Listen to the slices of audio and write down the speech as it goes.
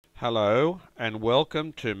Hello and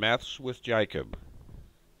welcome to Maths with Jacob.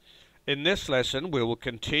 In this lesson we will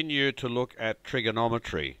continue to look at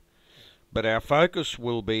trigonometry, but our focus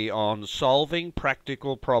will be on solving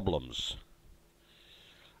practical problems.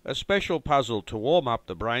 A special puzzle to warm up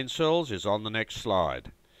the brain cells is on the next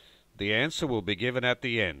slide. The answer will be given at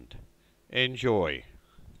the end. Enjoy.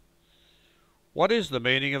 What is the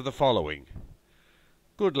meaning of the following?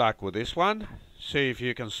 Good luck with this one. See if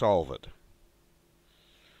you can solve it.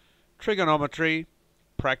 Trigonometry,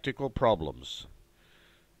 practical problems.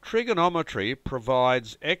 Trigonometry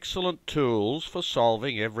provides excellent tools for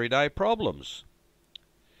solving everyday problems.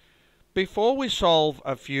 Before we solve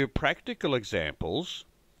a few practical examples,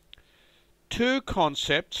 two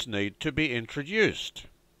concepts need to be introduced.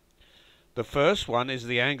 The first one is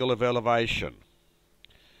the angle of elevation.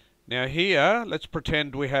 Now here, let's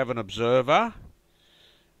pretend we have an observer,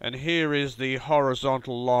 and here is the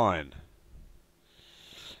horizontal line.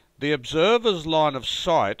 The observer's line of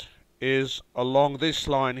sight is along this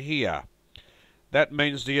line here. That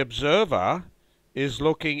means the observer is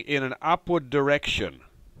looking in an upward direction.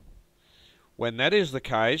 When that is the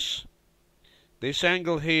case, this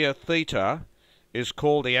angle here, theta, is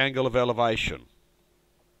called the angle of elevation.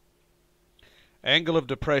 Angle of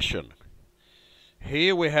depression.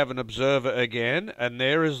 Here we have an observer again, and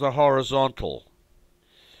there is the horizontal.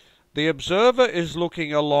 The observer is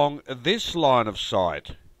looking along this line of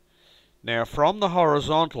sight. Now from the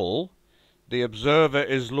horizontal, the observer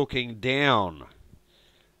is looking down,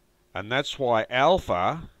 and that's why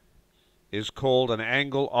alpha is called an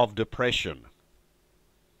angle of depression.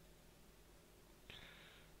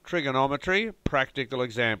 Trigonometry, practical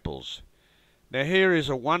examples. Now here is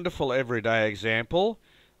a wonderful everyday example.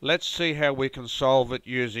 Let's see how we can solve it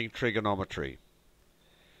using trigonometry.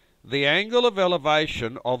 The angle of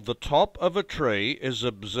elevation of the top of a tree is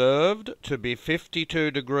observed to be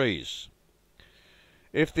 52 degrees.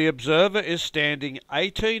 If the observer is standing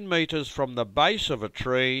 18 meters from the base of a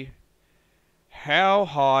tree, how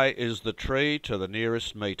high is the tree to the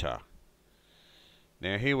nearest meter?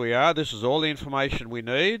 Now here we are, this is all the information we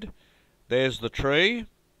need. There's the tree,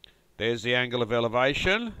 there's the angle of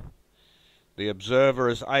elevation. The observer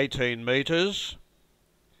is 18 meters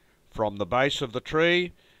from the base of the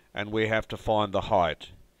tree, and we have to find the height.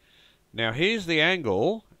 Now here's the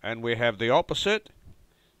angle, and we have the opposite,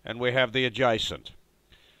 and we have the adjacent.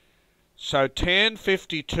 So tan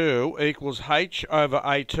 52 equals h over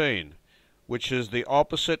 18, which is the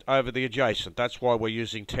opposite over the adjacent. That's why we're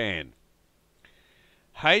using tan.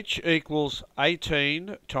 H equals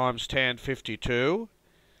 18 times tan 52.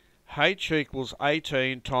 H equals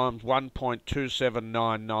 18 times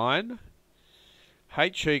 1.2799.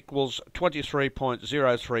 H equals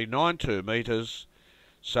 23.0392 meters.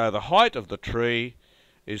 So the height of the tree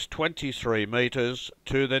is 23 meters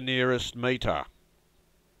to the nearest meter.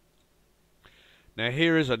 Now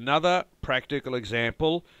here is another practical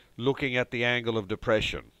example looking at the angle of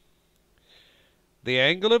depression. The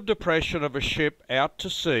angle of depression of a ship out to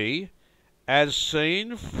sea, as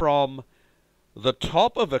seen from the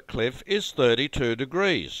top of a cliff, is 32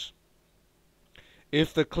 degrees.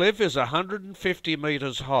 If the cliff is 150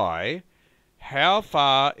 meters high, how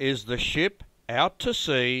far is the ship out to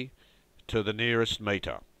sea to the nearest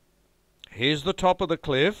meter? Here's the top of the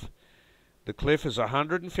cliff. The cliff is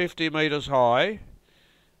 150 meters high.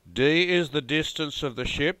 D is the distance of the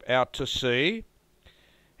ship out to sea.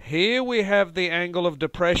 Here we have the angle of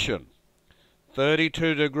depression,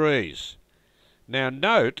 32 degrees. Now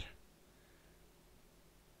note,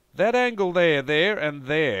 that angle there, and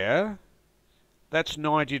there, that's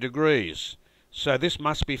 90 degrees. So this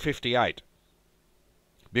must be 58,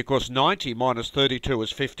 because 90 minus 32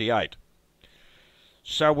 is 58.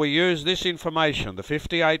 So we use this information, the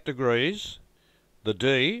 58 degrees, the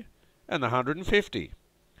D, and the 150.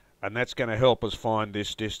 And that's going to help us find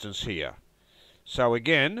this distance here. So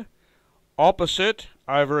again, opposite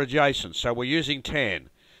over adjacent. So we're using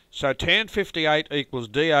tan. So tan 58 equals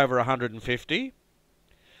D over 150.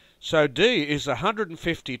 So D is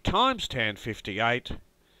 150 times tan 58.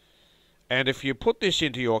 And if you put this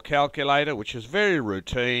into your calculator, which is very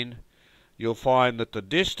routine, you'll find that the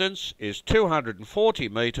distance is 240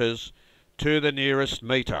 meters to the nearest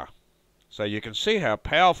meter. So you can see how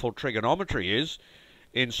powerful trigonometry is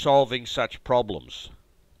in solving such problems.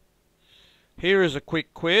 Here is a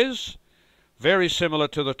quick quiz, very similar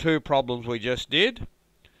to the two problems we just did.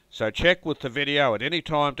 So check with the video at any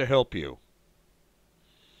time to help you.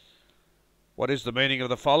 What is the meaning of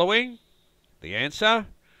the following? The answer,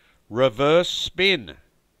 reverse spin.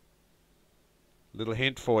 Little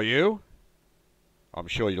hint for you. I'm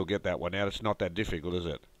sure you'll get that one out. It's not that difficult, is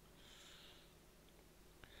it?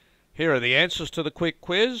 Here are the answers to the quick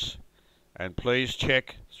quiz, and please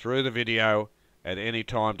check through the video at any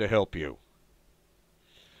time to help you.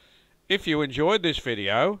 If you enjoyed this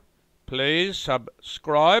video, please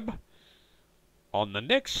subscribe on the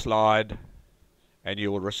next slide and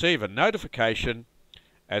you will receive a notification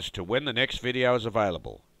as to when the next video is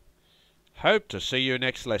available. Hope to see you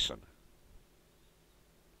next lesson.